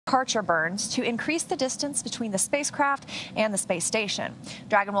departure burns to increase the distance between the spacecraft and the space station.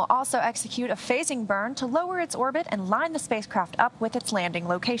 Dragon will also execute a phasing burn to lower its orbit and line the spacecraft up with its landing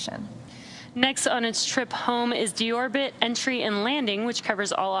location. Next on its trip home is deorbit, entry, and landing, which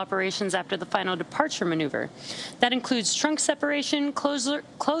covers all operations after the final departure maneuver. That includes trunk separation,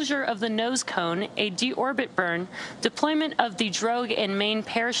 closure of the nose cone, a deorbit burn, deployment of the drogue and main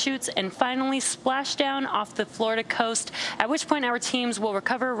parachutes, and finally splashdown off the Florida coast, at which point our teams will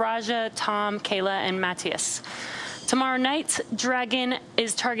recover Raja, Tom, Kayla, and Matthias. Tomorrow night, Dragon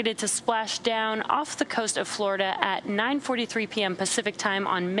is targeted to splash down off the coast of Florida at 9:43 p.m. Pacific time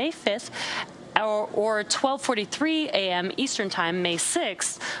on May 5th, or 12:43 a.m. Eastern Time, May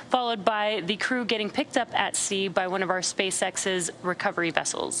 6th, followed by the crew getting picked up at sea by one of our SpaceX's recovery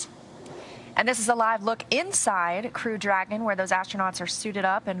vessels. And this is a live look inside Crew Dragon, where those astronauts are suited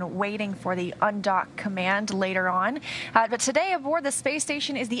up and waiting for the undock command later on. But today aboard the space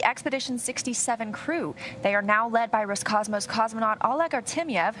station is the Expedition 67 crew. They are now led by Roscosmos cosmonaut Oleg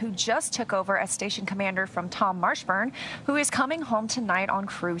Artemyev, who just took over as station commander from Tom Marshburn, who is coming home tonight on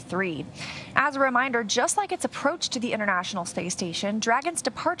Crew-3. As a reminder, just like its approach to the International Space Station, Dragon's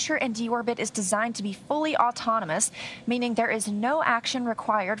departure and deorbit is designed to be fully autonomous, meaning there is no action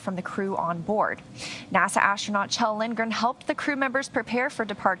required from the crew on board. NASA astronaut Kjell Lindgren helped the crew members prepare for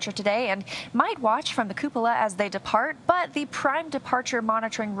departure today and might watch from the cupola as they depart, but the prime departure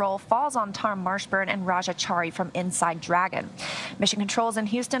monitoring role falls on Tom Marshburn and Raja Chari from inside Dragon. Mission controls in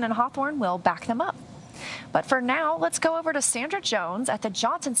Houston and Hawthorne will back them up. But for now, let's go over to Sandra Jones at the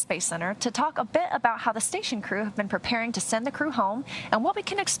Johnson Space Center to talk a bit about how the station crew have been preparing to send the crew home and what we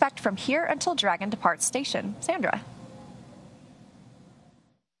can expect from here until Dragon departs station. Sandra.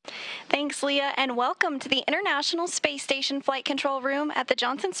 Thanks, Leah, and welcome to the International Space Station Flight Control Room at the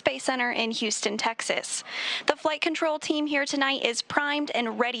Johnson Space Center in Houston, Texas. The flight control team here tonight is primed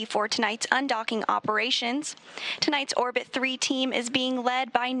and ready for tonight's undocking operations. Tonight's Orbit 3 team is being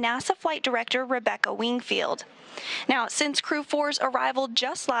led by NASA Flight Director Rebecca Wingfield. Now, since Crew 4's arrival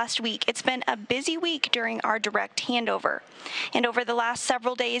just last week, it's been a busy week during our direct handover. And over the last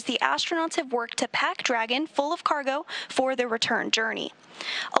several days, the astronauts have worked to pack Dragon full of cargo for their return journey.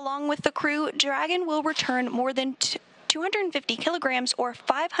 Along with the crew, Dragon will return more than 250 kilograms or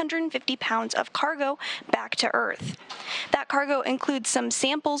 550 pounds of cargo back to Earth. That cargo includes some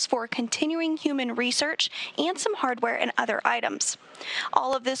samples for continuing human research and some hardware and other items.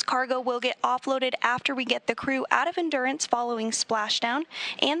 All of this cargo will get offloaded after we get the crew out of Endurance following splashdown,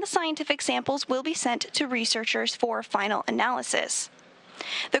 and the scientific samples will be sent to researchers for final analysis.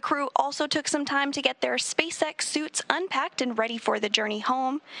 The crew also took some time to get their SpaceX suits unpacked and ready for the journey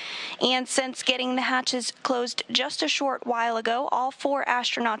home. And since getting the hatches closed just a short while ago, all 4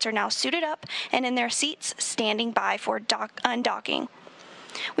 astronauts are now suited up and in their seats standing by for undocking.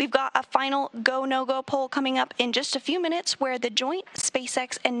 We've got a final go-no-go poll coming up in just a few minutes where the joint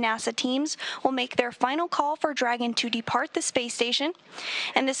SpaceX and NASA teams will make their final call for Dragon to depart the space station.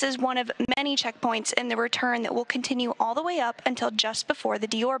 And this is one of many checkpoints in the return that will continue all the way up until just before the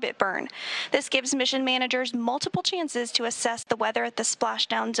deorbit burn. This gives mission managers multiple chances to assess the weather at the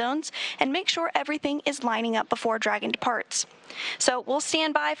splashdown zones and make sure everything is lining up before Dragon departs. So we'll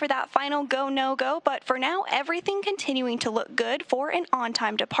stand by for that final go-no-go, but for now, everything continuing to look good for an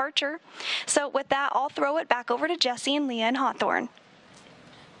on-time departure. So with that, I'll throw it back over to Jesse and Leah in Hawthorne.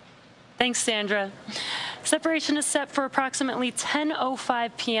 Thanks, Sandra. Separation is set for approximately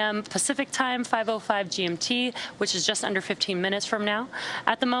 10:05 p.m. Pacific Time, 5:05 GMT, which is just under 15 minutes from now.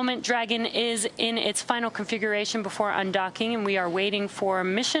 At the moment, Dragon is in its final configuration before undocking, and we are waiting for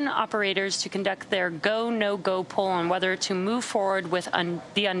mission operators to conduct their go-no-go poll on whether to move forward with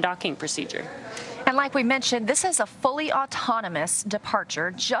the undocking procedure. And like we mentioned, this is a fully autonomous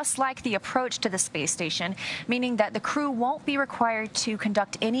departure, just like the approach to the space station, meaning that the crew won't be required to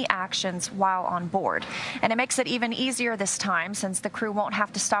conduct any actions while on board. And it makes it even easier this time, since the crew won't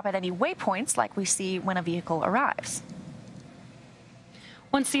have to stop at any waypoints like we see when a vehicle arrives.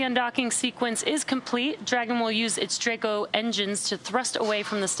 Once the undocking sequence is complete, Dragon will use its Draco engines to thrust away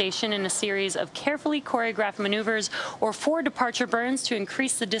from the station in a series of carefully choreographed maneuvers or 4 departure burns to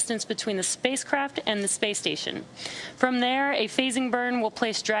increase the distance between the spacecraft and the space station. From there, a phasing burn will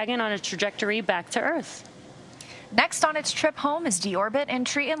place Dragon on a trajectory back to Earth. Next on its trip home is deorbit,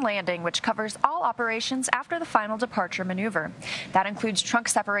 entry, and landing, which covers all operations after the final departure maneuver. That includes trunk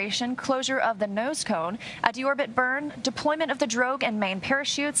separation, closure of the nose cone, a deorbit burn, deployment of the drogue and main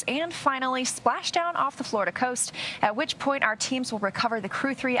parachutes, and finally splashdown off the Florida coast, at which point our teams will recover the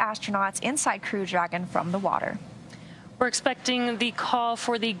Crew-3 astronauts inside Crew Dragon from the water. We're expecting the call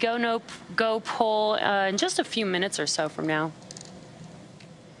for the go-no-go poll in just a few minutes or so from now.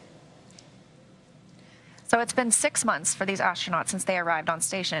 So it's been 6 months for these astronauts since they arrived on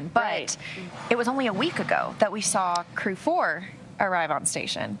station, but Right. it was only a week ago that we saw Crew-4 arrive on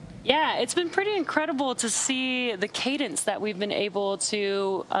station. Yeah, it's been pretty incredible to see the cadence that we've been able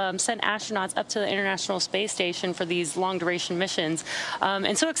to send astronauts up to the International Space Station for these long-duration missions.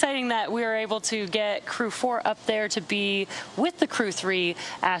 And so exciting that we were able to get Crew-4 up there to be with the Crew-3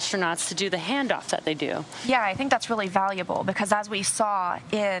 astronauts to do the handoff that they do. Yeah, I think that's really valuable because as we saw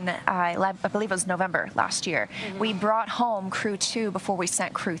in, I believe it was November last year, we brought home Crew-2 before we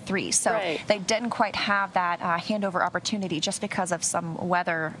sent Crew-3. So they didn't quite have that handover opportunity just because of some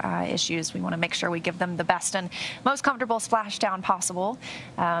weather issues. We want to make sure we give them the best and most comfortable splashdown possible.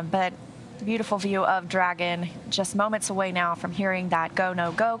 But beautiful view of Dragon, just moments away now from hearing that go,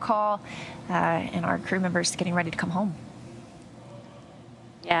 no go call, and our crew members getting ready to come home.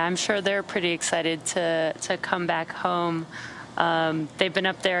 Yeah, I'm sure they're pretty excited to come back home. They've been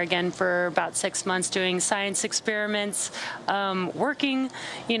up there again for about 6 months doing science experiments, working,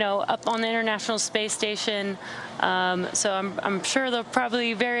 up on the International Space Station. So I'm sure they're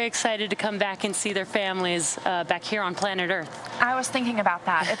probably very excited to come back and see their families back here on planet Earth. I was thinking about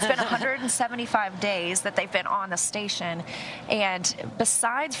that. It's been 175 days that they've been on the station. And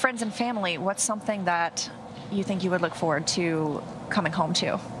besides friends and family, what's something that you think you would look forward to coming home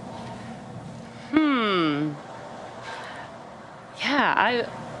to? Yeah,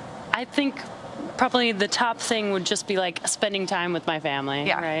 I think probably the top thing would just be like spending time with my family.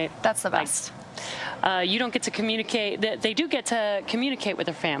 Yeah, right? That's the best. You don't get to communicate. They do get to communicate with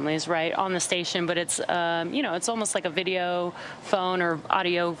their families, right, on the station, but it's, it's almost like a video phone or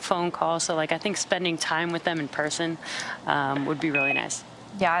audio phone call. So, I think spending time with them in person would be really nice.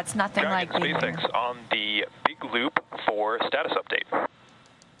 Yeah, it's nothing like SpaceX on the big loop for status update.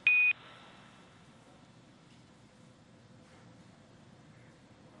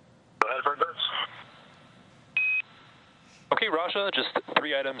 Go ahead, Reuters. Okay, Raja, just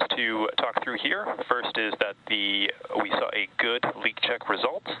 3 items to talk through here. First is that we saw a good leak check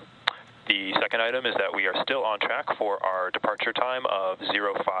result. The second item is that we are still on track for our departure time of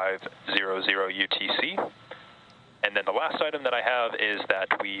 0500 UTC. And then the last item that I have is that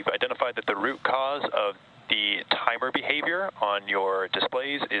we've identified that the root cause of the timer behavior on your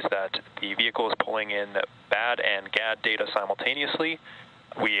displays is that the vehicle is pulling in BAD and GAD data simultaneously.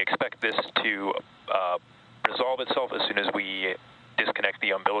 We expect this to resolve itself as soon as we disconnect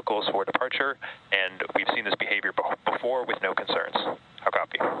the umbilicals for departure, and we've seen this behavior before with no concerns. How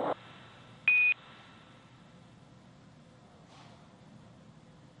copy?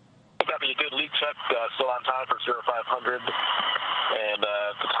 That'd be a good leak check, still on time for 0500, and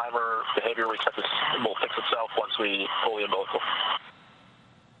the timer behavior we expect will fix itself once we pull the umbilical.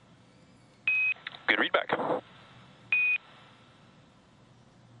 Good readback.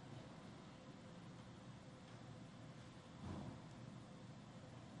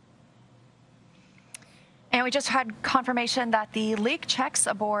 And we just had confirmation that the leak checks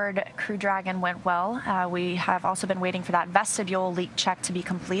aboard Crew Dragon went well. We have also been waiting for that vestibule leak check to be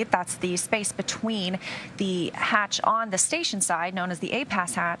complete. That's the space between the hatch on the station side, known as the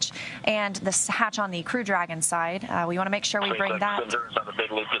APAS hatch, and the hatch on the Crew Dragon side. We want to make sure we bring that. On the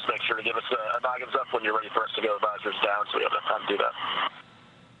big loop, just make sure to give us a noggins up when you're ready for us to go visors down, so we have enough time to do that.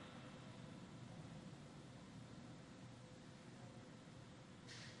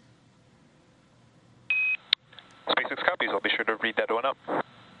 SpaceX copies. I'll be sure to read that one up.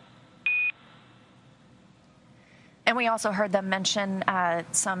 And we also heard them mention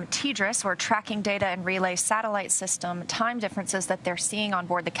some TDRS, or Tracking Data and Relay Satellite System, time differences that they're seeing on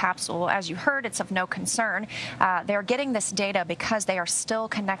board the capsule. As you heard, it's of no concern. They're getting this data because they are still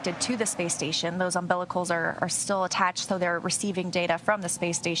connected to the space station. Those umbilicals are still attached, so they're receiving data from the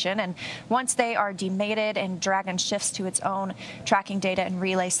space station. And once they are demated and Dragon shifts to its own Tracking Data and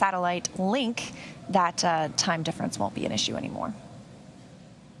Relay Satellite link, that time difference won't be an issue anymore.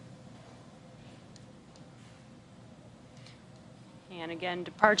 And again,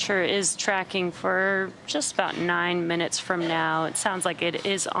 departure is tracking for just about 9 minutes from now. It sounds like it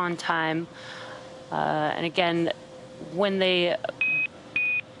is on time. And again, when they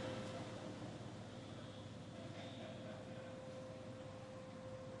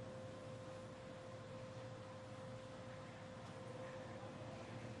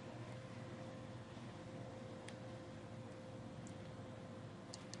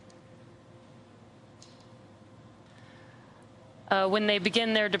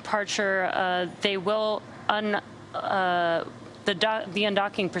begin their departure, they will the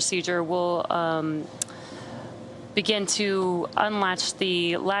undocking procedure will begin to unlatch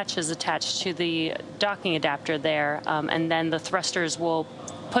the latches attached to the docking adapter there, and then the thrusters will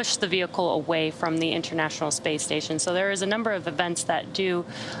push the vehicle away from the International Space Station. So there is a number of events that do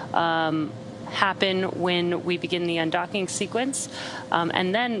happen when we begin the undocking sequence.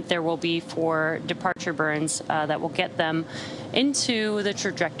 And then there will be 4 departure burns that will get them into the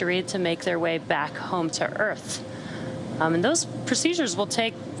trajectory to make their way back home to Earth. And those procedures will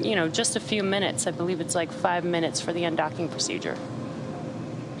take, just a few minutes. I believe it's like 5 minutes for the undocking procedure.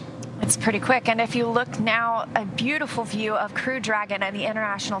 It's pretty quick. And if you look now, a beautiful view of Crew Dragon and the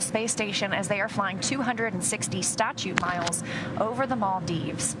International Space Station as they are flying 260 statute miles over the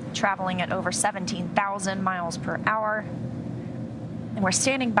Maldives, traveling at over 17,000 miles per hour. And we're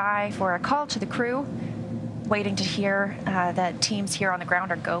standing by for a call to the crew, waiting to hear that teams here on the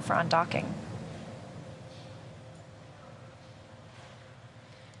ground are go for undocking.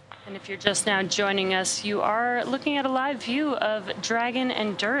 And if you're just now joining us, you are looking at a live view of Dragon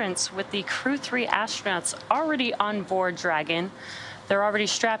Endurance with the Crew-3 astronauts already on board Dragon. They're already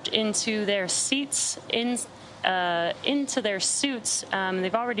strapped into their seats, into their suits.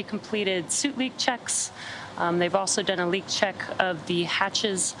 They've already completed suit leak checks. They've also done a leak check of the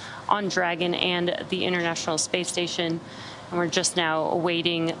hatches on Dragon and the International Space Station. And we're just now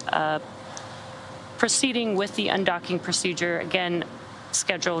awaiting proceeding with the undocking procedure. Again,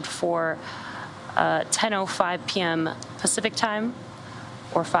 scheduled for 10:05 p.m. Pacific time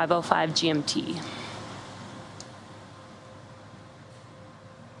or 5:05 GMT.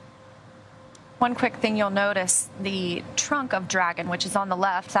 One quick thing you'll notice, the trunk of Dragon, which is on the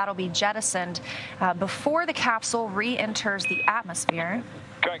left, that'll be jettisoned before the capsule re-enters the atmosphere.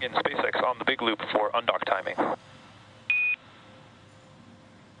 Dragon, SpaceX on the big loop for undock timing.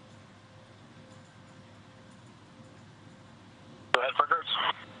 Go ahead, Frickers.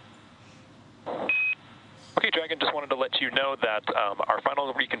 Okay, Dragon, just wanted to let you know that our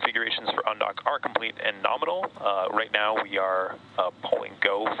final reconfigurations for undock are complete and nominal. Right now we are pulling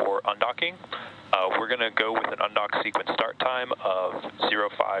go for undocking. We're going to go with an undock sequence start time of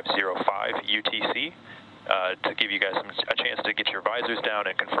 0505 UTC to give you guys a chance to get your visors down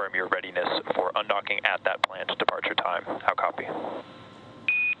and confirm your readiness for undocking at that planned departure time. How copy?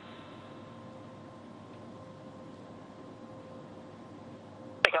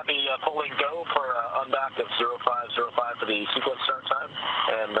 Copy, pulling go for undock at 0505 for the sequence start time.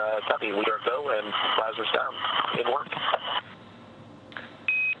 And copy, we are go and visors down. In work.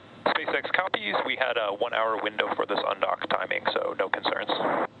 SpaceX copies. We had a 1-hour window for this undock timing, so no concerns.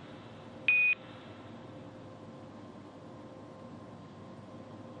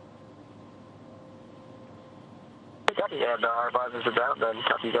 Copy, and our visors are down, then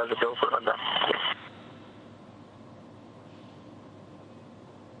copy, you guys are go for undock.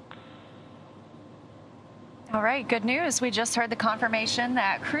 All right, good news. We just heard the confirmation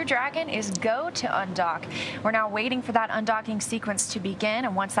that Crew Dragon is go to undock. We're now waiting for that undocking sequence to begin,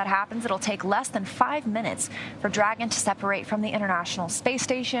 and once that happens, it'll take less than 5 minutes for Dragon to separate from the International Space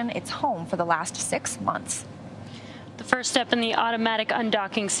Station. It's home for the last 6 months. The first step in the automatic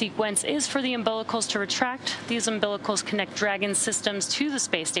undocking sequence is for the umbilicals to retract. These umbilicals connect Dragon systems to the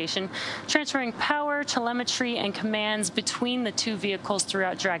space station, transferring power, telemetry, and commands between the 2 vehicles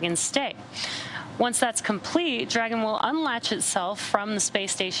throughout Dragon's stay. Once that's complete, Dragon will unlatch itself from the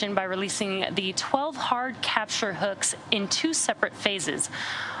space station by releasing the 12 hard capture hooks in 2 separate phases.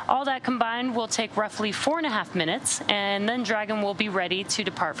 All that combined will take roughly 4.5 minutes, and then Dragon will be ready to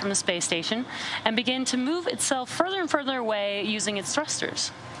depart from the space station and begin to move itself further and further away using its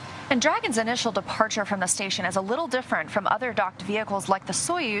thrusters. And Dragon's initial departure from the station is a little different from other docked vehicles like the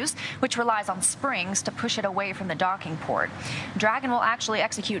Soyuz, which relies on springs to push it away from the docking port. Dragon will actually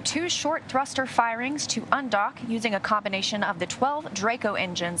execute 2 short thruster firings to undock using a combination of the 12 Draco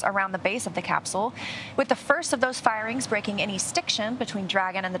engines around the base of the capsule, with the first of those firings breaking any stiction between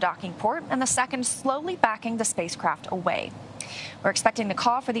Dragon and the docking port, and the second slowly backing the spacecraft away. We're expecting the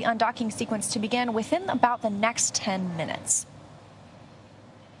call for the undocking sequence to begin within about the next 10 minutes.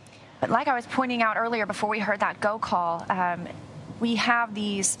 But like I was pointing out earlier before we heard that go call, we have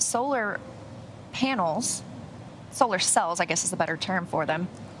these solar panels, solar cells, I guess is a better term for them,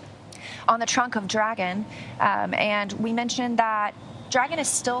 on the trunk of Dragon. And we mentioned that Dragon is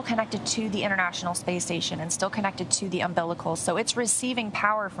still connected to the International Space Station and still connected to the umbilicals. So it's receiving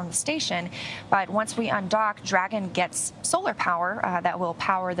power from the station. But once we undock, Dragon gets solar power that will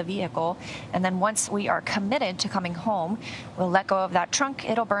power the vehicle. And then once we are committed to coming home, we'll let go of that trunk.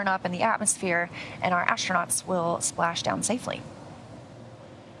 It'll burn up in the atmosphere, and our astronauts will splash down safely.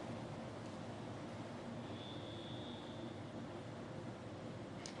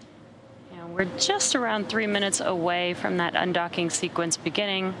 We're just around 3 minutes away from that undocking sequence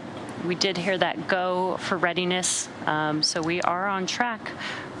beginning. we did hear that go for readiness. So we are on track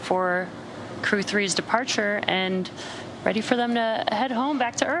for Crew-3's departure and ready for them to head home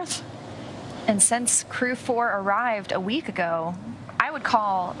back to Earth. And since Crew-4 arrived a week ago, I would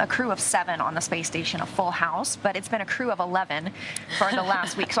call a crew of 7 on the space station a full house, but it's been a crew of 11 for the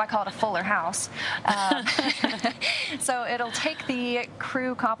last week, so I call it a fuller house. So it'll take the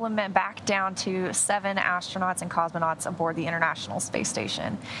crew complement back down to 7 astronauts and cosmonauts aboard the International Space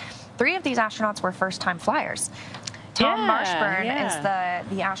Station. 3 of these astronauts were first-time flyers. Tom Marshburn is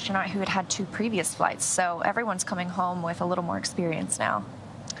the astronaut who had 2 previous flights, so everyone's coming home with a little more experience now.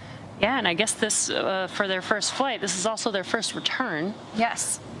 Yeah, and I guess this, for their first flight, this is also their first return.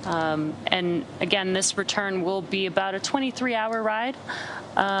 Yes. And again, this return will be about a 23-hour ride.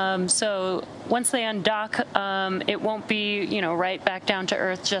 So once they undock, it won't be, right back down to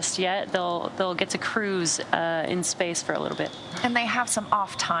Earth just yet. They'll get to cruise in space for a little bit. And they have some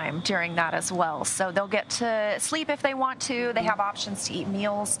off time during that as well. So they'll get to sleep if they want to. They have options to eat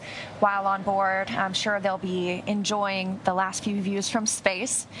meals while on board. I'm sure they'll be enjoying the last few views from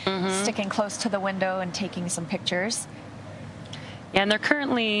space, sticking close to the window and taking some pictures. Yeah, and they're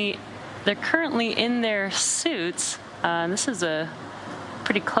currently in their suits. This is a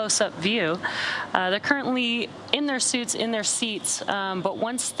pretty close-up view. They're currently in their suits, in their seats, but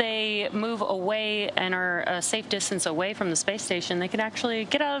once they move away and are a safe distance away from the space station, they can actually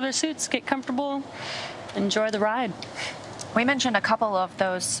get out of their suits, get comfortable, enjoy the ride. We mentioned a couple of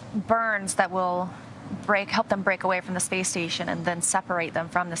those burns that will help them break away from the space station and then separate them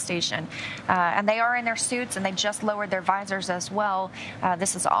from the station. And they are in their suits, and they just lowered their visors as well.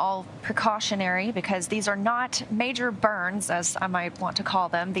 This is all precautionary because these are not major burns, as I might want to call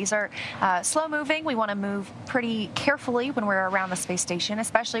them. These are slow moving. We want to move pretty carefully when we're around the space station,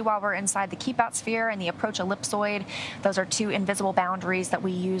 especially while we're inside the keep out sphere and the approach ellipsoid. Those are 2 invisible boundaries that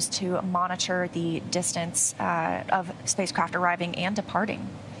we use to monitor the distance of spacecraft arriving and departing.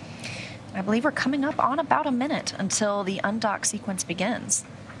 I believe we're coming up on about a minute until the undock sequence begins.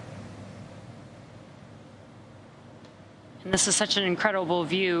 And this is such an incredible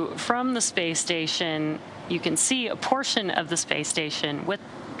view from the space station. You can see a portion of the space station with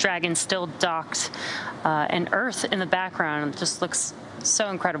Dragon still docked and Earth in the background. It just looks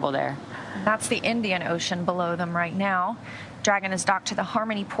so incredible there. That's the Indian Ocean below them right now. Dragon is docked to the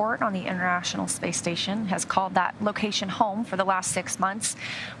Harmony port on the International Space Station, has called that location home for the last 6 months.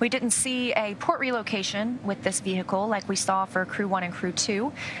 We didn't see a port relocation with this vehicle like we saw for Crew-1 and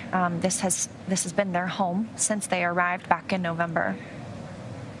Crew-2. This has been their home since they arrived back in November.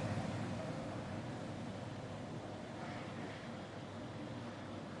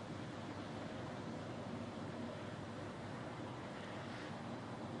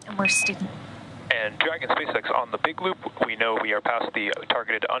 And we're And Dragon SpaceX on the big loop, we know we are past the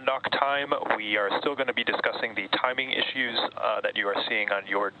targeted undock time. We are still going to be discussing the timing issues that you are seeing on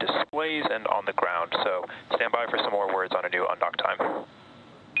your displays and on the ground. So stand by for some more words on a new undock time.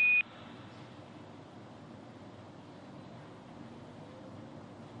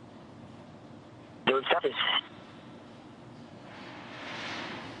 Doing copy.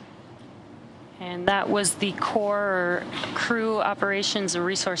 And that was the core crew operations and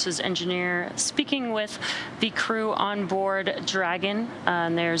resources engineer speaking with the crew on board Dragon.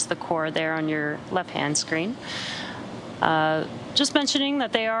 And there's the core there on your left-hand screen. Just mentioning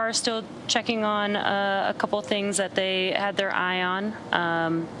that they are still checking on a couple things that they had their eye on.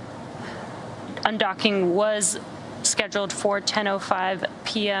 Undocking was scheduled for 10:05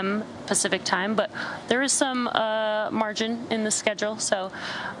 p.m. Pacific time, but there is some margin in the schedule. So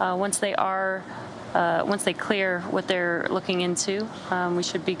once they clear what they're looking into, we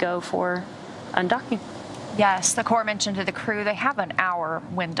should be go for undocking. Yes, the Corps mentioned to the crew they have an hour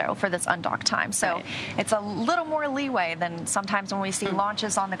window for this undock time, so it's a little more leeway than sometimes when we see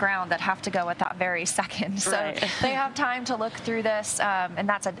launches on the ground that have to go at that very second. So they have time to look through this, and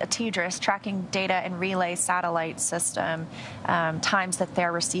that's a TDRS, Tracking Data and Relay Satellite System, times that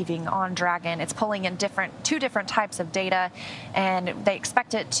they're receiving on Dragon. It's pulling in two different types of data, and they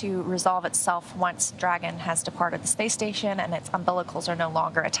expect it to resolve itself once Dragon has departed the space station and its umbilicals are no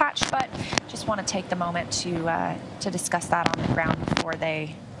longer attached, but just want to take the moment to discuss that on the ground before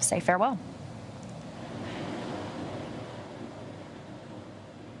they say farewell.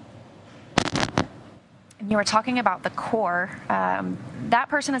 And you were talking about the core. That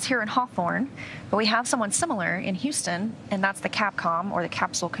person is here in Hawthorne, but we have someone similar in Houston, and that's the Capcom, or the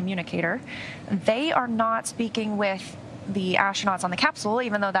Capsule Communicator. They are not speaking with the astronauts on the capsule,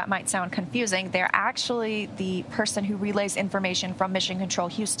 even though that might sound confusing. They're actually the person who relays information from Mission Control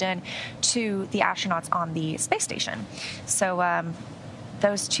Houston to the astronauts on the space station. So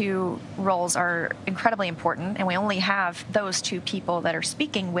those two roles are incredibly important, and we only have those two people that are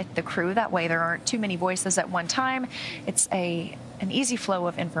speaking with the crew. That way there aren't too many voices at one time. It's an easy flow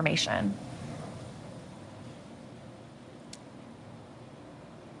of information.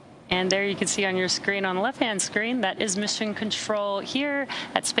 And there you can see on your screen, on the left-hand screen, that is mission control here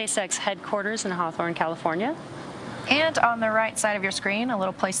at SpaceX headquarters in Hawthorne, California. And on the right side of your screen, a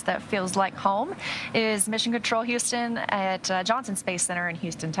little place that feels like home, is Mission Control Houston at Johnson Space Center in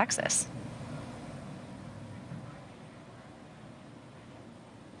Houston, Texas.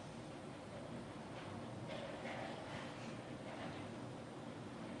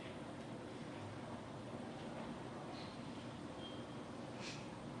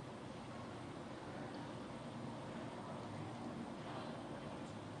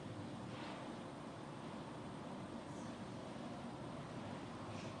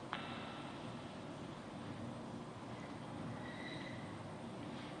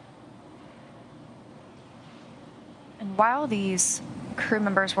 And while these crew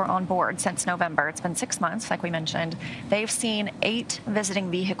members were on board since November, it's been 6 months, like we mentioned, they've seen 8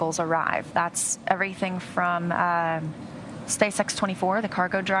 visiting vehicles arrive. That's everything from SpaceX 24, the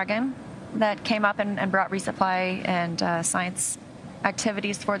cargo Dragon, that came up and brought resupply and science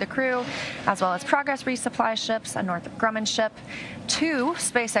activities for the crew, as well as Progress resupply ships, a Northrop Grumman ship, 2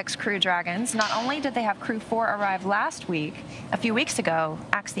 SpaceX Crew-Dragons. Not only did they have Crew-4 arrive last week, a few weeks ago,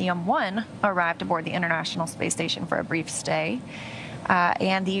 Axiom-1 arrived aboard the International Space Station for a brief stay,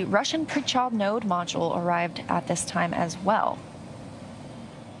 and the Russian Pre-Child Node module arrived at this time as well.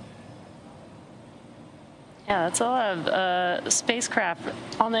 Yeah, that's a lot of spacecraft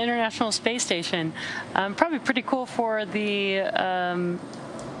on the International Space Station. Probably pretty cool for the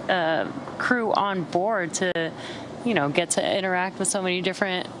crew on board to, get to interact with so many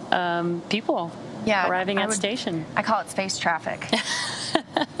different people arriving at station. I call it space traffic.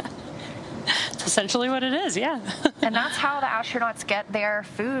 It's essentially what it is, yeah. And that's how the astronauts get their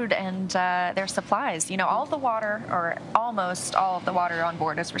food and their supplies. All of the water, or almost all of the water on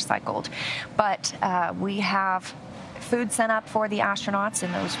board, is recycled. But we have food sent up for the astronauts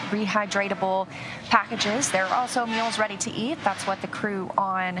in those rehydratable packages. There are also meals ready to eat. That's what the crew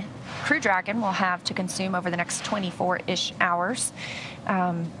on Crew Dragon will have to consume over the next 24-ish hours.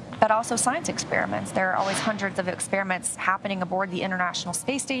 But also science experiments. There are always hundreds of experiments happening aboard the International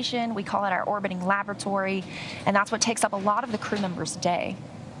Space Station. We call it our orbiting laboratory, and that's what takes up a lot of the crew members' day.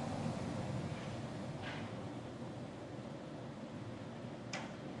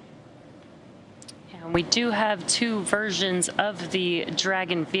 And we do have 2 versions of the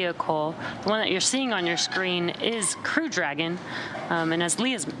Dragon vehicle. The one that you're seeing on your screen is Crew Dragon, and as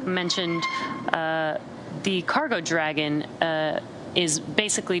Leah's mentioned, the Cargo Dragon is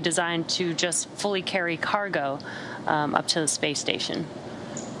basically designed to just fully carry cargo up to the space station.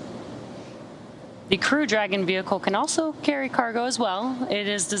 The Crew Dragon vehicle can also carry cargo as well. It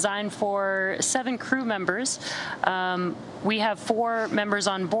is designed for 7 crew members. We have 4 members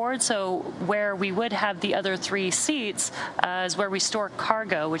on board, so where we would have the other 3 seats is where we store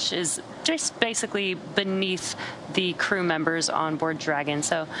cargo, which is just basically beneath the crew members on board Dragon.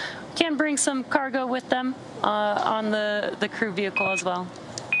 So can bring some cargo with them on the crew vehicle as well.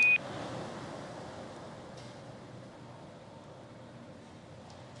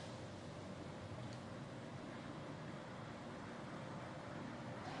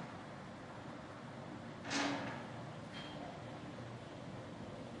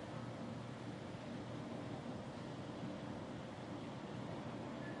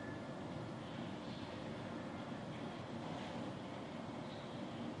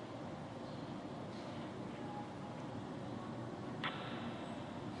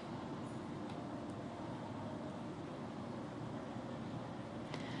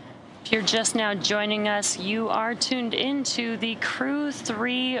 If you're just now joining us, you are tuned into the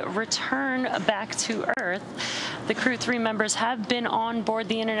Crew-3 return back to Earth. The Crew-3 members have been on board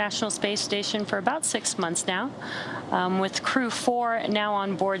the International Space Station for about 6 months now. With Crew-4 now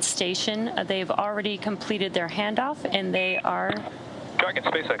on board station, they've already completed their handoff, and they are... Dragon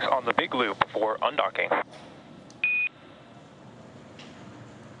SpaceX on the big loop for undocking.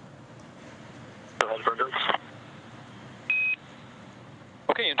 Go ahead for endurance.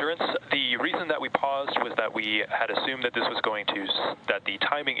 Okay, endurance. The reason that we paused was that we had assumed that that the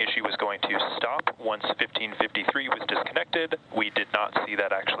timing issue was going to stop once 1553 was disconnected. We did not see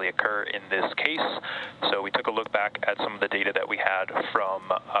that actually occur in this case, so we took a look back at some of the data that we had from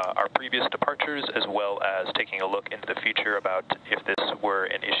our previous departures, as well as taking a look into the future about if this were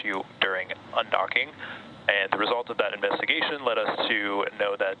an issue during undocking. And the result of that investigation led us to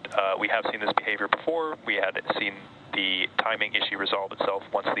know that we have seen this behavior before. We had seen the timing issue resolve itself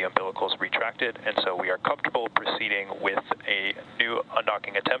once the umbilical is retracted, and so we are comfortable proceeding with a new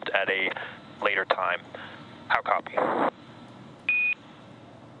undocking attempt at a later time. How copy?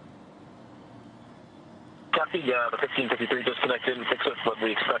 Copy, the 1553 disconnected and fix it, what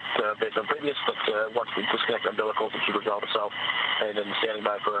we expect based on previous, but once we disconnect umbilicals, it should resolve itself, and then standing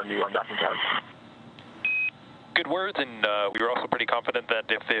by for a new undocking time. Good words, and we were also pretty confident that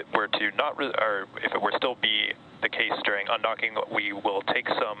if it were to not, or if it were still be the case during undocking, we will take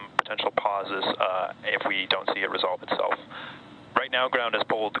some potential pauses if we don't see it resolve itself. Right now, ground has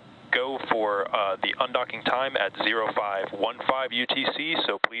pulled go for the undocking time at 0515 UTC,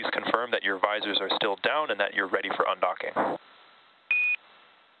 so please confirm that your visors are still down and that you're ready for undocking.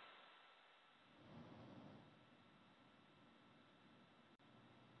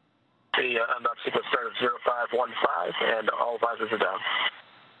 The undock sequence started at 0515, and all visors are down.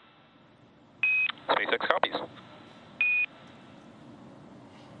 SpaceX copies.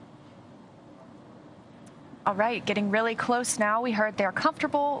 All right, getting really close now. We heard they're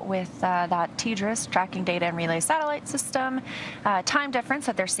comfortable with that TDRS, tracking data and relay satellite system, time difference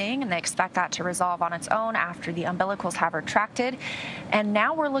that they're seeing, and they expect that to resolve on its own after the umbilicals have retracted. And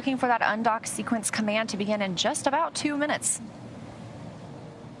now we're looking for that undock sequence command to begin in just about 2 minutes.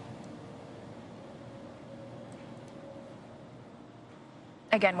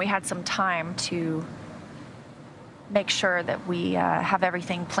 Again, we had some time to make sure that we have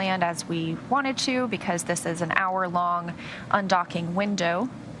everything planned as we wanted to, because this is an hour-long undocking window.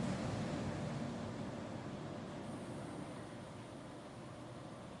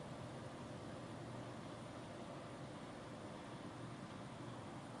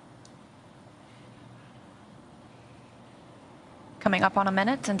 Coming up on a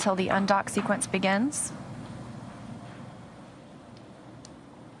minute until the undock sequence begins.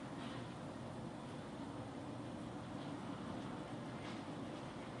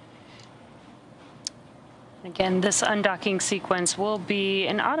 Again, this undocking sequence will be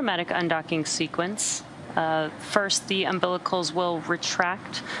an automatic undocking sequence. First, the umbilicals will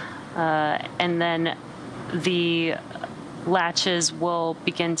retract, and then the latches will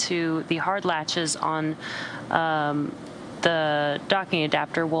begin to, the hard latches on the docking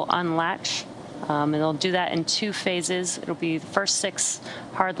adapter will unlatch. And they'll do that in 2 phases. It'll be the first 6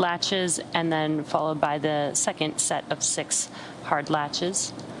 hard latches, and then followed by the second set of 6 hard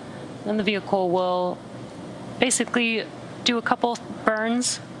latches. Then the vehicle will basically do a couple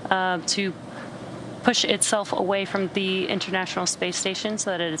burns to push itself away from the International Space Station so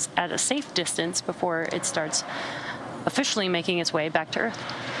that it's at a safe distance before it starts officially making its way back to Earth.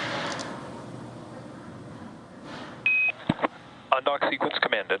 Undock sequence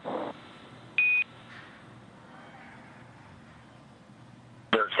commanded.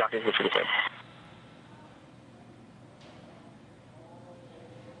 There's docking, which is the same.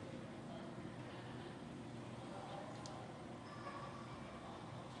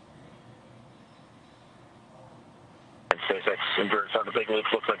 SpaceX inverts on the big loops.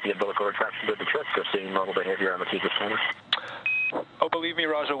 Looks like the umbilical retraction did the trick. They're seeing normal behavior on the TDRS scanner. Oh, believe me,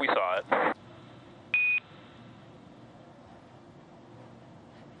 Raja, we saw it.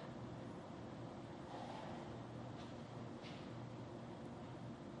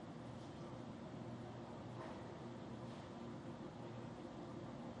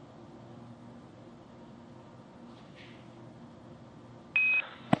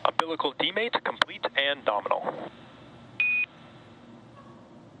 Umbilical demate complete and nominal.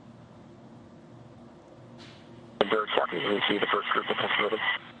 Invert docking. We see the first group of possibilities.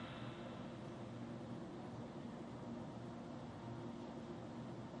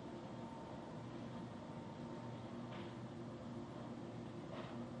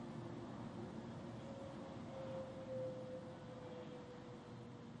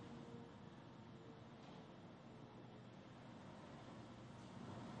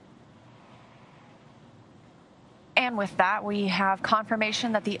 And with that, we have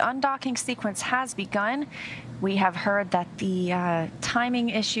confirmation that the undocking sequence has begun. We have heard that the timing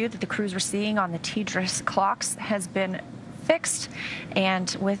issue that the crews were seeing on the TDRS clocks has been fixed.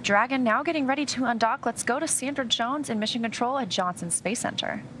 And with Dragon now getting ready to undock, let's go to Sandra Jones in Mission Control at Johnson Space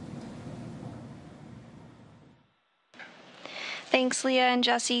Center. Thanks, Leah and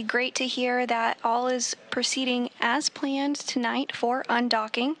Jesse. Great to hear that all is proceeding as planned tonight for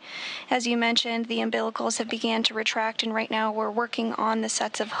undocking. As you mentioned, the umbilicals have began to retract, and right now we're working on the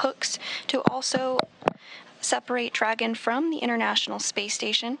sets of hooks to also separate Dragon from the International Space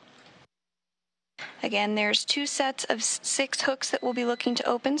Station. Again, there's 2 sets of 6 hooks that we'll be looking to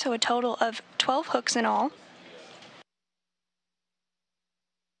open, so a total of 12 hooks in all.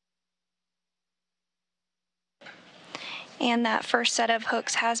 And that first set of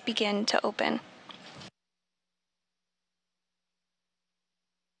hooks has begun to open.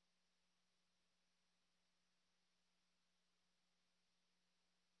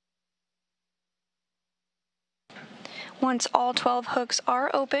 Once all 12 hooks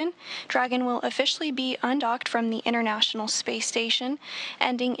are open, Dragon will officially be undocked from the International Space Station,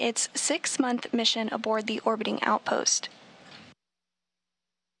 ending its 6-month mission aboard the orbiting outpost.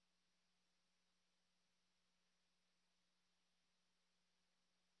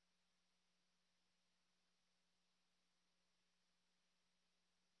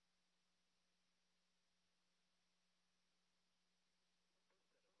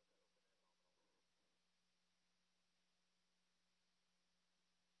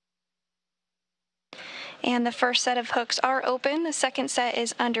 And the first set of hooks are open, the second set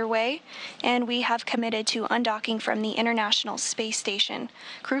is underway, and we have committed to undocking from the International Space Station.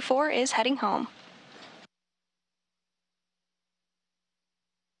 Crew-4 is heading home.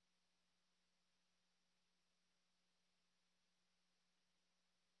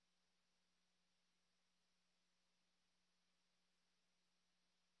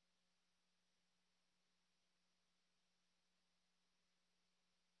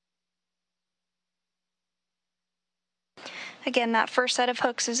 Again, that first set of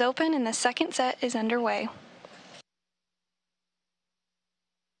hooks is open and the second set is underway.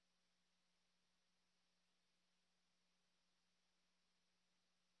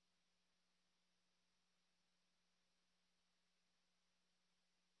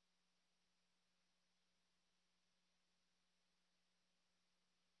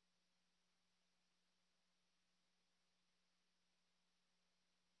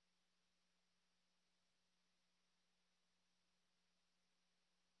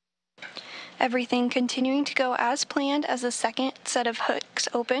 Everything continuing to go as planned as the second set of hooks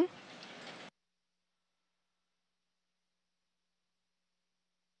open.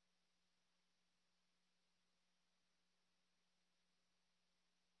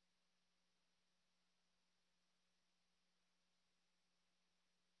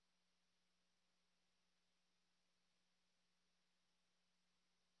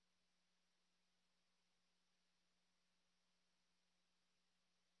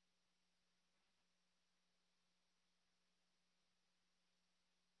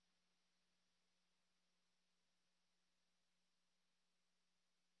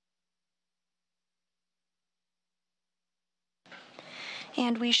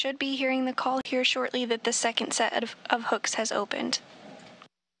 And we should be hearing the call here shortly that the second set of hooks has opened.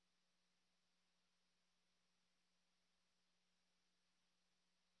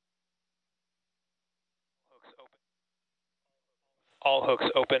 All hooks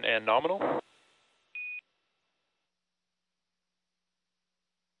open and nominal.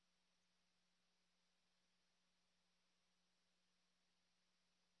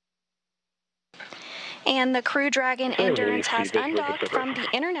 And the Crew Dragon Endurance has undocked from the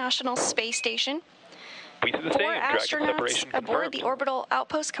International Space Station. We see the 4 same. Dragon astronauts separation aboard confirmed. the orbital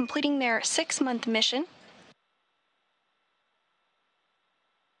outpost completing their 6-month mission.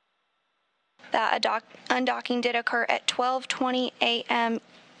 That undocking did occur at 12:20 a.m.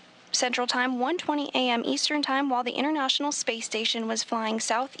 Central Time, 1:20 a.m. Eastern Time, while the International Space Station was flying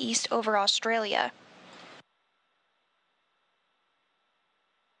southeast over Australia.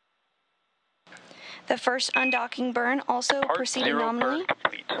 The first undocking burn also Part proceeding 0 nominally. burn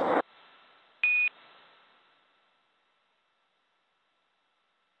complete.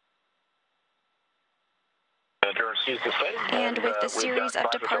 And with the series of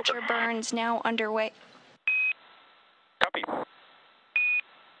departure burns now underway. Copy.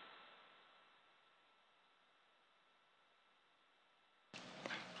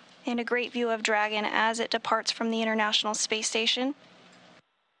 And a great view of Dragon as it departs from the International Space Station.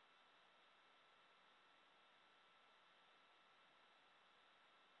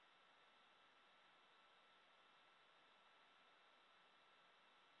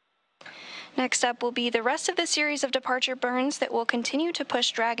 Next up will be the rest of the series of departure burns that will continue to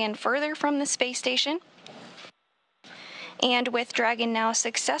push Dragon further from the space station. And with Dragon now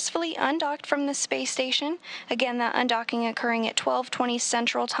successfully undocked from the space station, again that undocking occurring at 12:20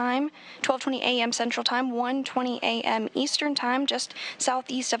 Central Time, 12:20 a.m. Central Time, 1:20 a.m. Eastern Time, just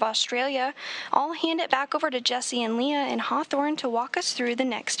southeast of Australia, I'll hand it back over to Jesse and Leah in Hawthorne to walk us through the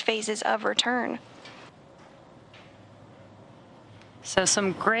next phases of return. So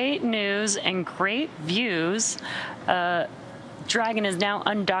some great news and great views. Dragon is now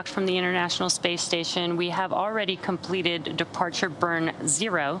undocked from the International Space Station. We have already completed departure burn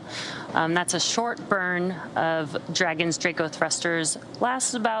 0. That's a short burn of Dragon's Draco thrusters.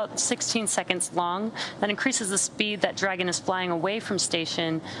 Lasts about 16 seconds long. That increases the speed that Dragon is flying away from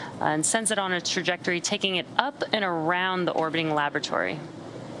station and sends it on a trajectory, taking it up and around the orbiting laboratory.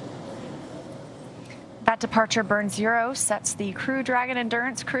 That departure burn 0 sets the Crew Dragon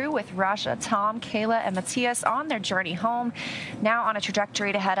Endurance crew with Raja, Tom, Kayla, and Matthias on their journey home, now on a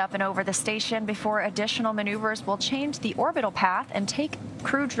trajectory to head up and over the station before additional maneuvers will change the orbital path and take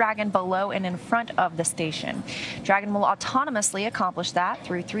Crew Dragon below and in front of the station. Dragon will autonomously accomplish that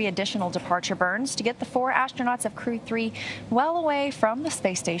through 3 additional departure burns to get the 4 astronauts of Crew-3 well away from the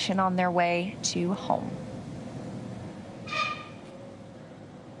space station on their way to home.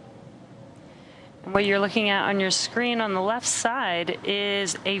 What you're looking at on your screen on the left side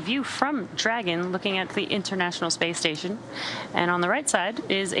is a view from Dragon looking at the International Space Station. And on the right side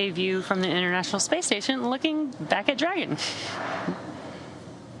is a view from the International Space Station looking back at Dragon.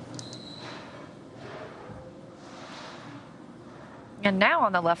 And now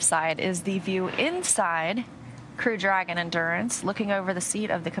on the left side is the view inside Crew Dragon Endurance, looking over the seat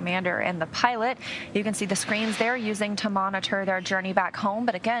of the commander and the pilot. You can see the screens they're using to monitor their journey back home,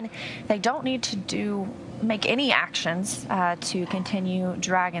 but again, they don't need to make any actions to continue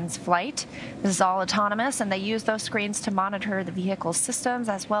Dragon's flight. This is all autonomous, and they use those screens to monitor the vehicle's systems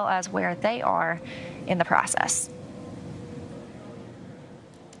as well as where they are in the process.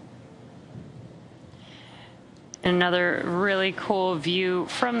 Another really cool view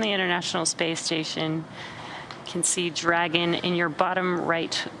from the International Space Station. You can see Dragon in your bottom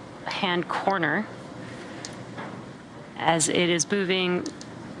right hand corner as it is moving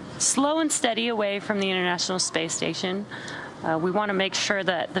slow and steady away from the International Space Station. We want to make sure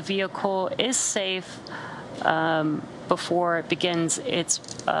that the vehicle is safe before it begins its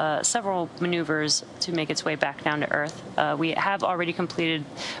several maneuvers to make its way back down to Earth. We have already completed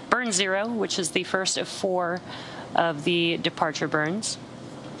burn 0, which is the first of 4 of the departure burns.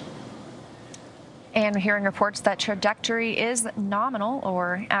 And we're hearing reports that trajectory is nominal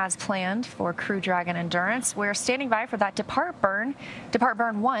or as planned for Crew Dragon Endurance. We're standing by for that depart burn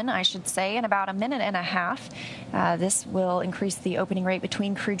 1, I should say, in about a minute and a half. This will increase the opening rate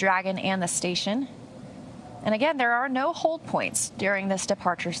between Crew Dragon and the station. And again, there are no hold points during this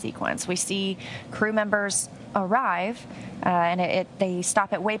departure sequence. We see crew members arrive and they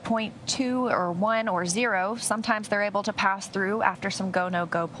stop at waypoint 2 or 1 or 0. Sometimes they're able to pass through after some go, no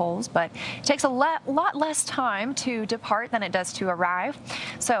go polls, but it takes a lot less time to depart than it does to arrive.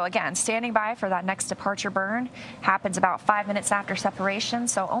 So again, standing by for that next departure burn happens about 5 minutes after separation,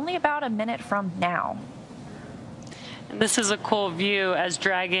 so only about a minute from now. This is a cool view as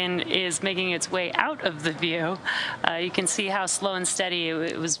Dragon is making its way out of the view. You can see how slow and steady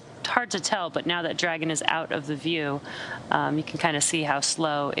it was. Hard to tell, but now that Dragon is out of the view, you can kind of see how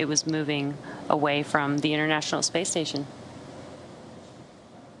slow it was moving away from the International Space Station.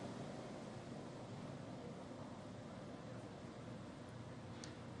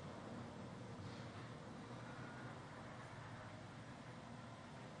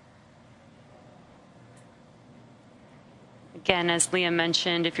 Again, as Liam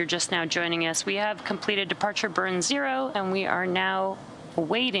mentioned, if you're just now joining us, we have completed departure burn 0, and we are now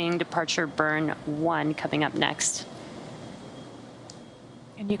awaiting departure burn 1 coming up next.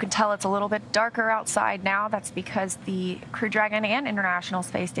 And you can tell it's a little bit darker outside now. That's because the Crew Dragon and International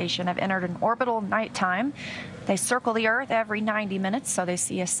Space Station have entered an orbital nighttime. They circle the Earth every 90 minutes, so they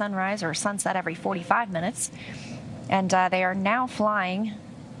see a sunrise or sunset every 45 minutes. And they are now flying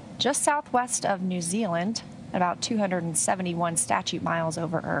just southwest of New Zealand, about 271 statute miles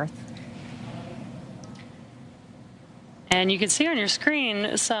over Earth. And you can see on your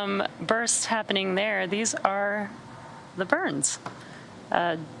screen some bursts happening there. These are the burns.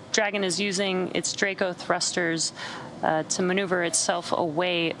 Dragon is using its Draco thrusters to maneuver itself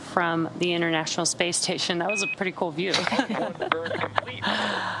away from the International Space Station. That was a pretty cool view. Burn complete.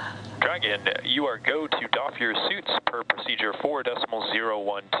 Dragon, you are go to doff your suits per procedure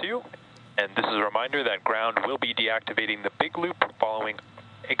 4.012. And this is a reminder that ground will be deactivating the big loop following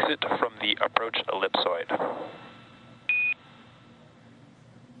exit from the approach ellipsoid.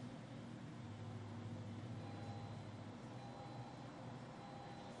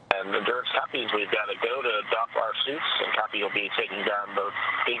 And Endurance copies, we've got to go to dock our suits, and copy will be taking down the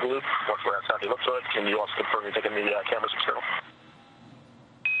big loop once we're outside the ellipsoid. Can you also confirm you're taking the cameras external?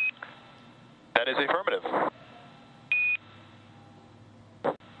 That is affirmative.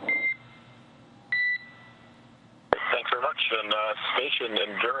 Thanks very much. And Station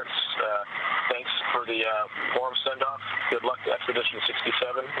Endurance, thanks for the warm send-off. Good luck to Expedition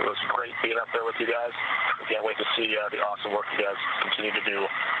 67. It was great being up there with you guys. I can't wait to see the awesome work you guys continue to do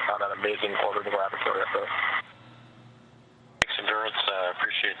on that amazing orbiting laboratory up there. Thanks, Endurance.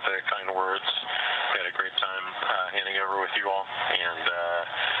 Appreciate the kind words. We had a great time handing over with you all, and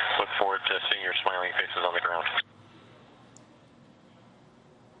look forward to seeing your smiling faces on the ground.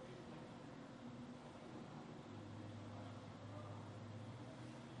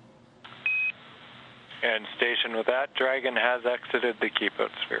 And station with that, Dragon has exited the keep-out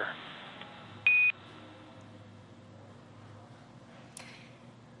sphere.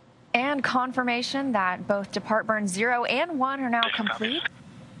 And confirmation that both depart burn 0 and 1 are now complete.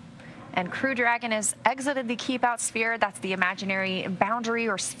 And Crew Dragon has exited the keep-out sphere. That's the imaginary boundary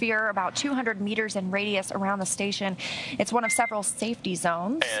or sphere about 200 meters in radius around the station. It's one of several safety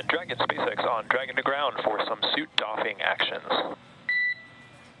zones. And Dragon SpaceX on Dragon to ground for some suit doffing actions.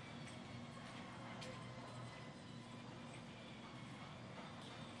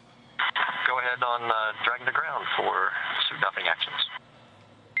 Go ahead on Dragon to ground for suit doffing actions.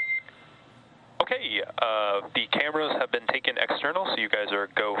 Okay, the cameras have been taken external, so you guys are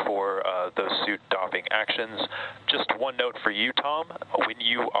go for those suit doffing actions. Just one note for you, Tom. When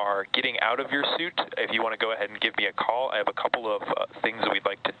you are getting out of your suit, if you want to go ahead and give me a call, I have a couple of things that we'd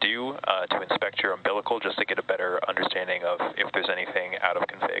like to do to inspect your umbilical just to get a better understanding of if there's anything out of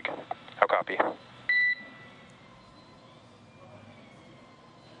config. How copy?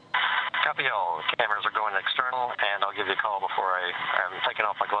 Copy all. Cameras are going external, and I'll give you a call before I'm taking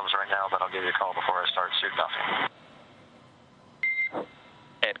off my gloves right now, but I'll give you a call before I start suit doffing.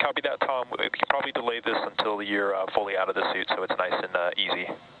 And copy that, Tom. We can probably delay this until you're fully out of the suit, so it's nice and easy.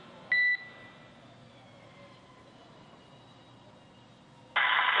 Okay,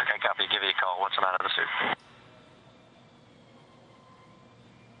 copy. Give you a call once I'm out of the suit.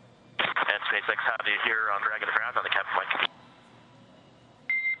 And SpaceX, how do you hear on Dragon to ground on the captain mic?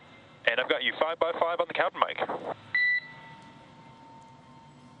 And I've got you 5x5 on the cabin mic.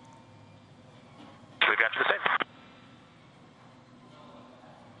 We've got you the same.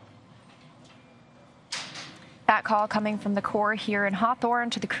 That call coming from the Corps here in Hawthorne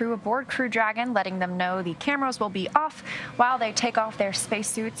to the crew aboard Crew Dragon, letting them know the cameras will be off while they take off their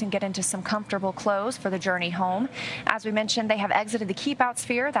spacesuits and get into some comfortable clothes for the journey home. As we mentioned, they have exited the keep-out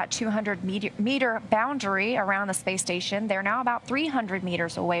sphere, that 200-meter boundary around the space station. They're now about 300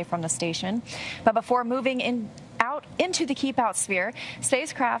 meters away from the station. But before moving out into the keep-out sphere,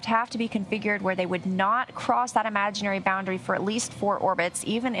 spacecraft have to be configured where they would not cross that imaginary boundary for at least 4 orbits,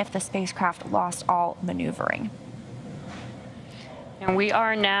 even if the spacecraft lost all maneuvering. And we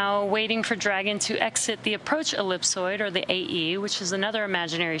are now waiting for Dragon to exit the approach ellipsoid, or the AE, which is another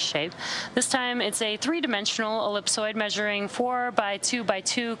imaginary shape. This time it's a 3-dimensional ellipsoid measuring 4 by 2 by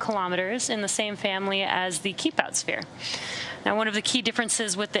 2 kilometers in the same family as the keep-out sphere. Now, one of the key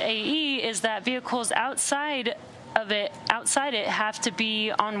differences with the AE is that vehicles outside it have to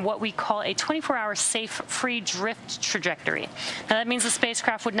be on what we call a 24-hour safe free drift trajectory. Now that means the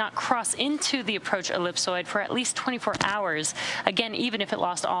spacecraft would not cross into the approach ellipsoid for at least 24 hours, again, even if it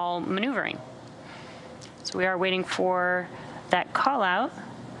lost all maneuvering. So we are waiting for that call out.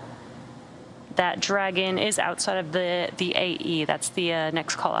 That Dragon is outside of the AE. That's the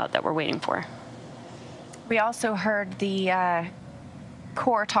next call out that we're waiting for. We also heard the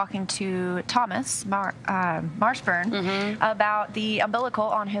Corps talking to Thomas Marshburn about the umbilical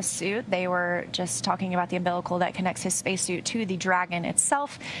on his suit. They were just talking about the umbilical that connects his spacesuit to the Dragon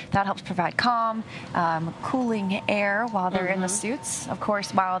itself. That helps provide calm, cooling air while they're in the suits. Of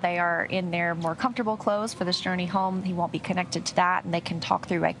course, while they are in their more comfortable clothes for this journey home, he won't be connected to that, and they can talk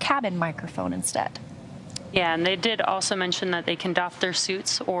through a cabin microphone instead. Yeah, and they did also mention that they can doff their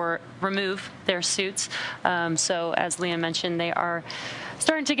suits or remove their suits. So as Leah mentioned, they are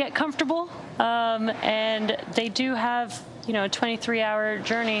starting to get comfortable, and they do have, you know, a 23-hour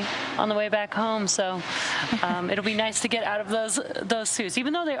journey on the way back home. So it'll be nice to get out of those suits,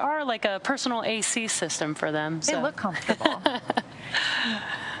 even though they are like a personal AC system for them. They look comfortable.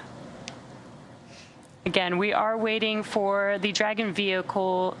 Again, we are waiting for the Dragon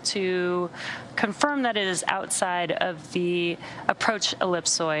vehicle to confirm that it is outside of the approach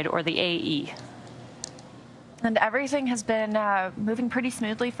ellipsoid, or the AE. And everything has been moving pretty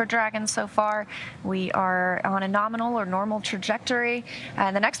smoothly for Dragon so far. We are on a nominal or normal trajectory,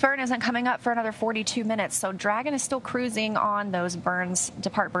 and the next burn isn't coming up for another 42 minutes. So Dragon is still cruising on those burns,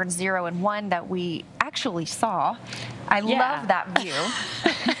 depart burns 0 and 1 that we actually actually saw. I love that view.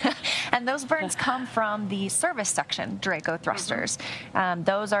 And those burns come from the service section Draco thrusters.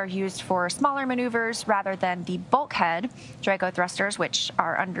 Those are used for smaller maneuvers rather than the bulkhead Draco thrusters, which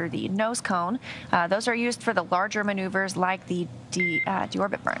are under the nose cone. Those are used for the larger maneuvers like the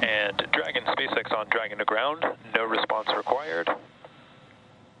deorbit burn. And Dragon SpaceX on Dragon to ground, no response required.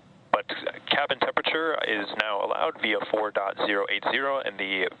 But cabin temperature is now allowed via 4.080, and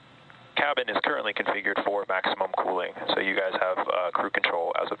the cabin is currently configured for maximum cooling, so you guys have crew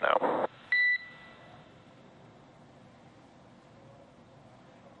control as of now.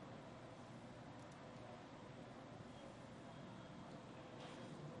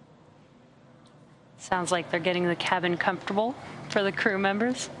 Sounds like they're getting the cabin comfortable for the crew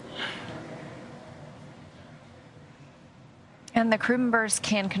members. And the crew members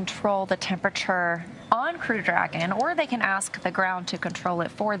can control the temperature on Crew Dragon, or they can ask the ground to control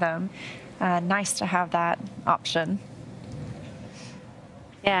it for them. Nice to have that option.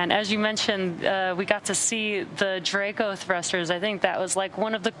 Yeah, and as you mentioned, we got to see the Draco thrusters. I think that was like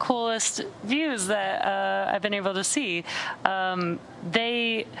one of the coolest views that I've been able to see.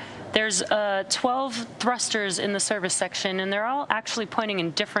 There's 12 thrusters in the service section, and they're all actually pointing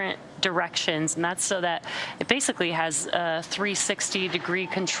in different directions, and that's so that it basically has 360-degree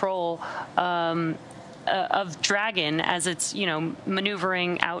control of Dragon as it's,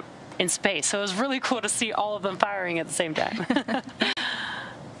 maneuvering out in space. So it was really cool to see all of them firing at the same time.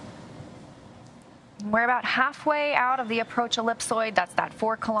 We're about halfway out of the approach ellipsoid. That's that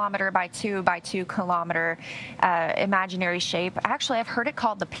 4 kilometer by 2 by 2 kilometer imaginary shape. Actually, I've heard it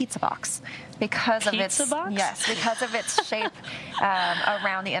called the pizza box because of its shape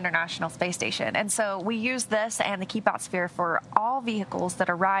around the International Space Station. And so we use this and the keep out sphere for all vehicles that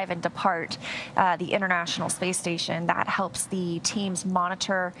arrive and depart the International Space Station. That helps the teams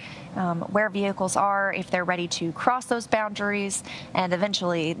monitor where vehicles are, if they're ready to cross those boundaries, and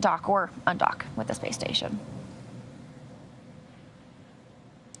eventually dock or undock with the space station.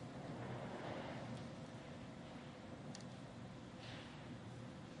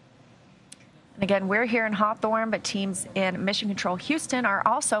 And again, we're here in Hawthorne, but teams in Mission Control Houston are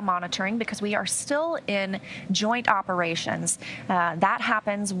also monitoring because we are still in joint operations. That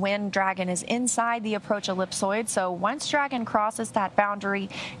happens when Dragon is inside the approach ellipsoid. So once Dragon crosses that boundary,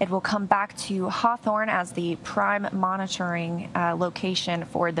 it will come back to Hawthorne as the prime monitoring location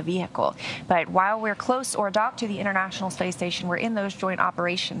for the vehicle. But while we're close or docked to the International Space Station, we're in those joint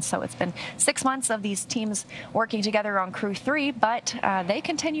operations. So it's been 6 months of these teams working together on Crew-3, but they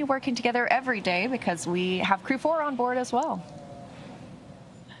continue working together every day because we have Crew-4 on board as well.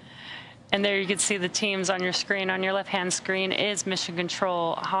 And there you can see the teams on your screen. On your left-hand screen is Mission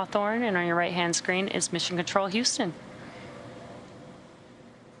Control Hawthorne, and on your right-hand screen is Mission Control Houston.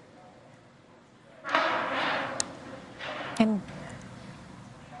 And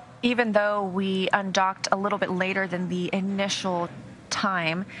even though we undocked a little bit later than the initial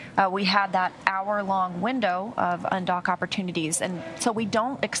time, we had that hour-long window of undock opportunities, and so we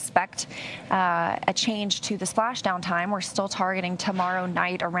don't expect a change to the splashdown time. We're still targeting tomorrow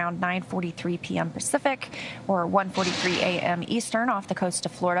night around 9:43 p.m. Pacific or 1:43 a.m. Eastern off the coast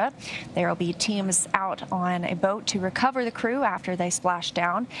of Florida. There will be teams out on a boat to recover the crew after they splash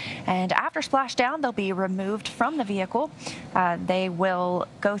down, and after splashdown they'll be removed from the vehicle. They will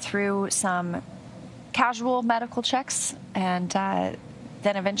go through some casual medical checks and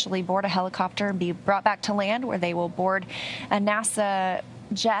then eventually board a helicopter and be brought back to land, where they will board a NASA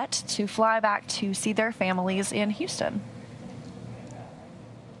jet to fly back to see their families in Houston.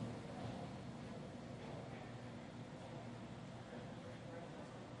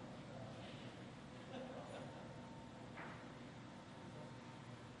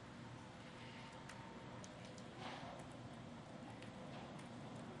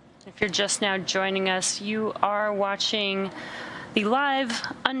 If you're just now joining us, you are watching the live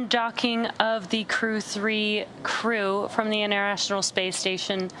undocking of the Crew-3 crew from the International Space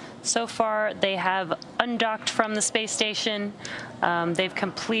Station. So far, they have undocked from the space station. They've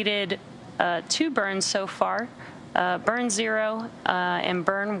completed 2 burns so far, burn 0 and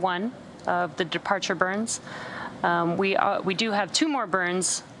burn 1 of the departure burns. We do have 2 more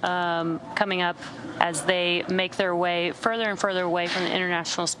burns coming up as they make their way further and further away from the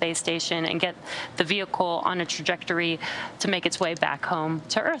International Space Station and get the vehicle on a trajectory to make its way back home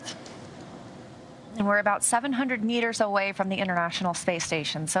to Earth. And we're about 700 meters away from the International Space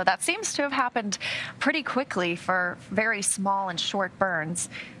Station. So that seems to have happened pretty quickly for very small and short burns.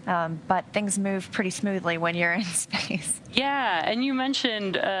 But things move pretty smoothly when you're in space. Yeah, and you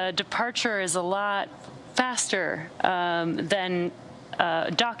mentioned departure is a lot faster than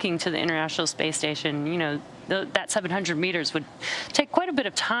docking to the International Space Station, you know, that 700 meters would take quite a bit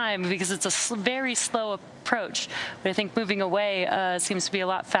of time because it's a very slow approach. But I think moving away seems to be a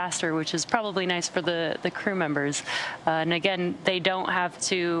lot faster, which is probably nice for the crew members. And again, they don't have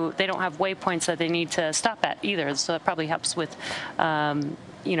waypoints that they need to stop at either. So that probably helps with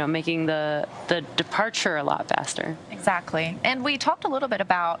you know, making the departure a lot faster. Exactly. And we talked a little bit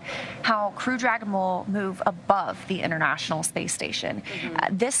about how Crew Dragon will move above the International Space Station.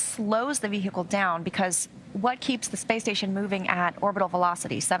 This slows the vehicle down because what keeps the space station moving at orbital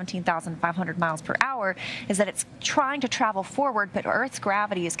velocity, 17,500 miles per hour, is that it's trying to travel forward, but Earth's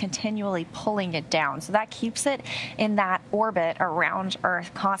gravity is continually pulling it down. So that keeps it in that orbit around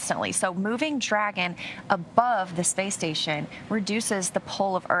Earth constantly. So moving Dragon above the space station reduces the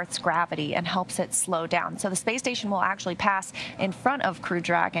pull of Earth's gravity and helps it slow down. So the space station will actually pass in front of Crew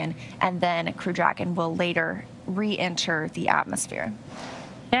Dragon, and then Crew Dragon will later re-enter the atmosphere.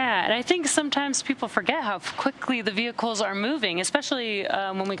 Yeah, and I think sometimes people forget how quickly the vehicles are moving, especially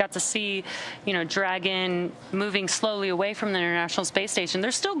when we got to see, you know, Dragon moving slowly away from the International Space Station. They're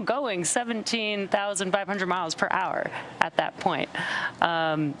still going 17,500 miles per hour at that point,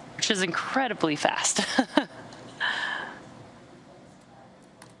 which is incredibly fast.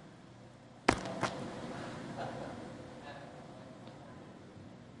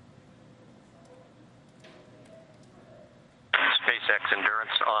 SpaceX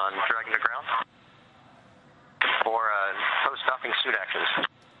Endurance on Dragon to ground for post-docking suit actions.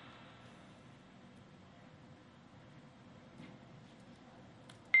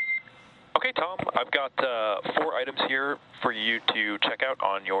 Okay, Tom, I've got 4 items here for you to check out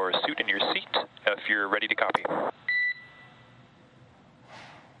on your suit and your seat if you're ready to copy.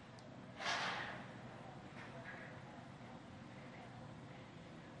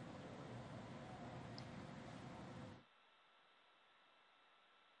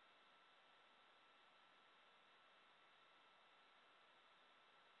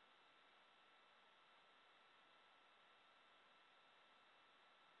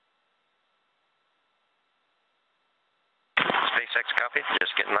 SpaceX copy,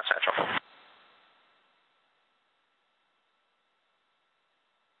 just getting my satchel.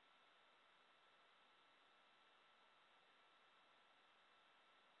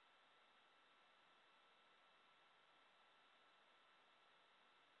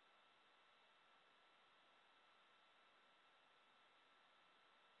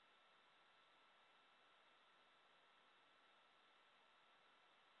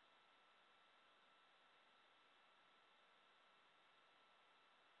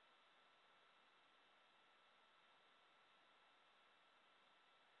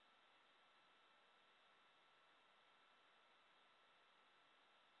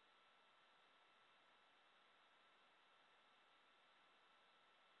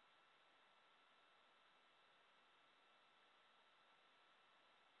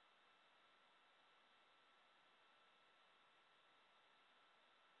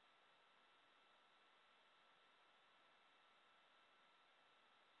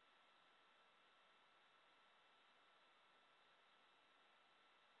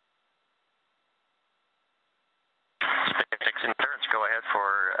 SpaceX Endurance, go ahead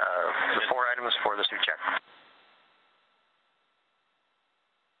for the 4 items for the suit check.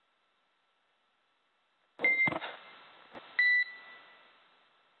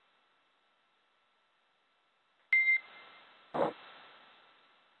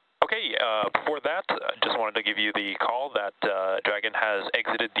 Okay, before that, just wanted to give you the call that Dragon has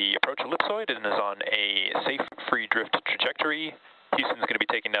exited the approach ellipsoid and is on a safe free drift trajectory. Houston's going to be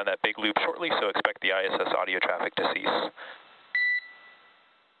taking down that big loop shortly, so expect the ISS audio traffic to cease.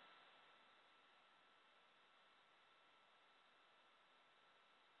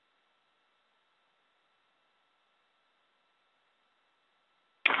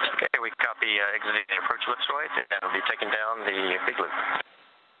 Okay, we copy exiting the approach ellipsoid, and we'll be taking down the big loop.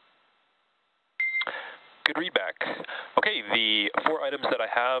 Good readback. Okay, the 4 items that I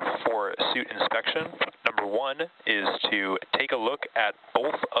have for suit inspection. Number 1 is to take a look at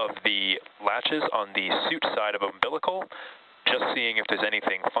both of the latches on the suit side of umbilical, just seeing if there's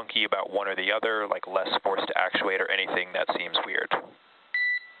anything funky about one or the other, like less force to actuate or anything that seems weird.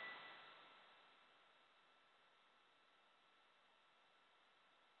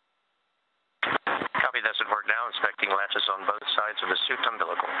 Copy, that should work now. Inspecting latches on both sides of the suit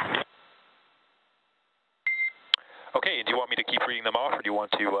umbilical. Okay, do you want me to keep reading them off, or do you want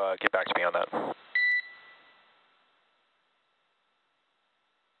to get back to me on that?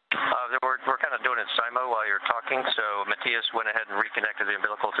 We're kind of doing it SIMO while you're talking, so Matthias went ahead and reconnected the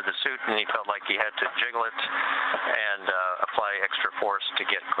umbilical to the suit, and he felt like he had to jiggle it and apply extra force to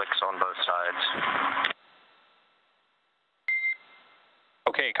get clicks on both sides.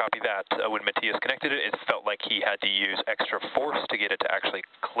 Okay, copy that. When Matthias connected it, it felt like he had to use extra force to get it to actually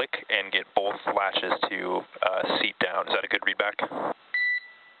click and get both latches to seat down. Is that a good readback?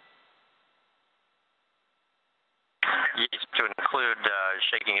 Yes, to include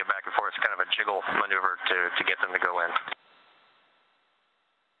shaking it back and forth, kind of a jiggle maneuver to get them to go in.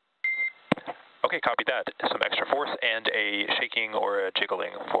 Okay, copy that. Some extra force and a shaking or a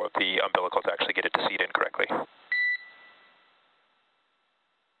jiggling for the umbilical to actually get it to seat in correctly.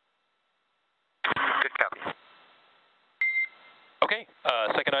 Good copy. Okay,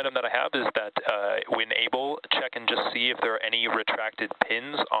 second item that I have is that when able, check and just see if there are any retracted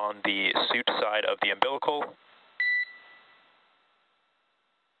pins on the suit side of the umbilical.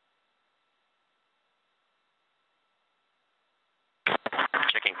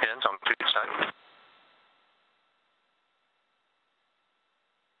 Checking pins on suit side.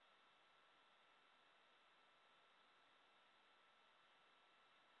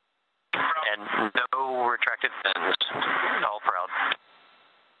 And no retracted pins. All proud.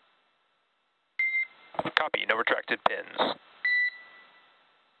 Copy, no retracted pins.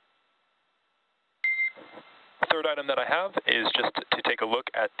 Third item that I have is just to take a look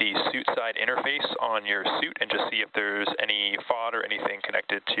at the suit side interface on your suit and just see if there's any FOD or anything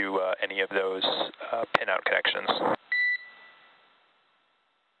connected to any of those pin-out connections.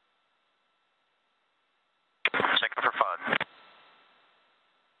 Checking for FOD.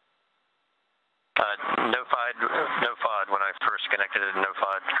 No FOD when I first connected it, no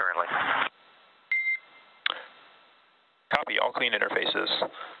FOD currently. Copy, all clean interfaces.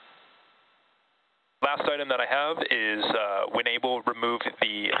 Last item that I have is, when able, remove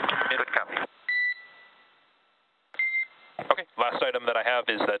the... Good copy. Okay, last item that I have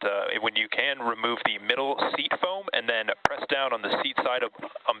is that when you can, remove the middle seat foam and then press down on the seat side of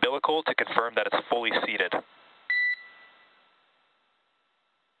umbilical to confirm that it's fully seated.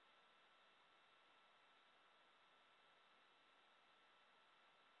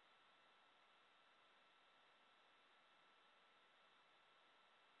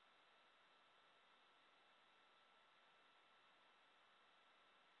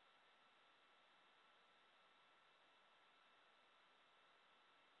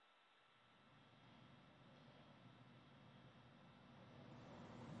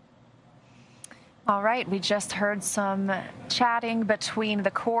 All right, we just heard some chatting between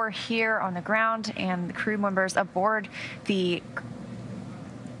the Corps here on the ground and the crew members aboard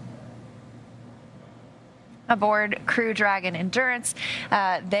Crew Dragon Endurance.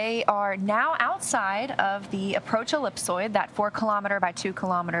 They are now outside of the approach ellipsoid, that 4 kilometer by 2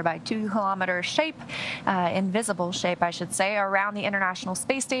 kilometer by 2 kilometer shape, invisible shape, I should say, around the International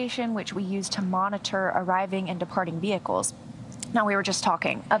Space Station, which we use to monitor arriving and departing vehicles. Now, we were just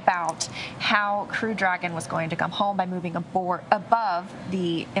talking about how Crew Dragon was going to come home by moving above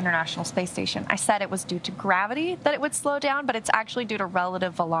the International Space Station. I said it was due to gravity that it would slow down, but it's actually due to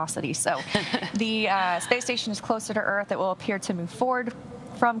relative velocity. So the space station is closer to Earth. It will appear to move forward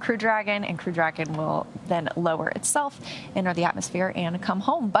from Crew Dragon, and Crew Dragon will then lower itself, enter the atmosphere, and come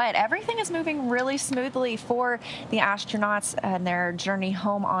home. But everything is moving really smoothly for the astronauts and their journey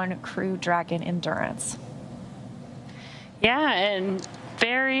home on Crew Dragon Endurance. Yeah, and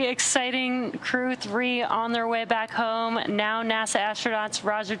very exciting Crew-3 on their way back home. Now NASA astronauts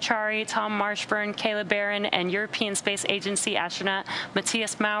Roger Chari, Tom Marshburn, Caleb Barron, and European Space Agency astronaut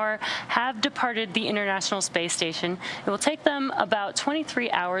Matthias Maurer have departed the International Space Station. It will take them about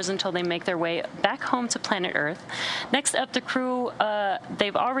 23 hours until they make their way back home to planet Earth. Next up, the crew,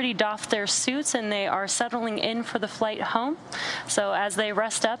 they've already doffed their suits and they are settling in for the flight home. So as they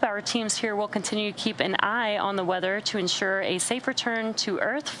rest up, our teams here will continue to keep an eye on the weather to ensure a safe return to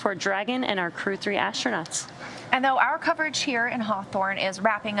Earth for Dragon and our Crew-3 astronauts. And though our coverage here in Hawthorne is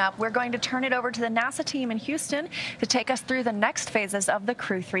wrapping up, we're going to turn it over to the NASA team in Houston to take us through the next phases of the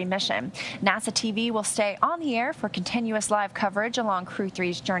Crew-3 mission. NASA TV will stay on the air for continuous live coverage along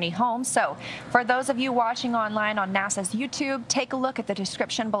Crew-3's journey home. So for those of you watching online on NASA's YouTube, take a look at the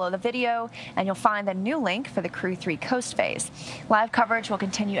description below the video, and you'll find the new link for the Crew-3 coast phase. Live coverage will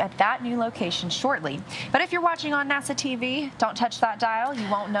continue at that new location shortly. But if you're watching on NASA TV, don't touch that dial. You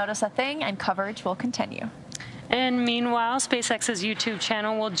won't notice a thing, and coverage will continue. And meanwhile, SpaceX's YouTube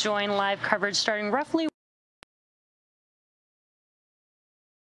channel will join live coverage starting roughly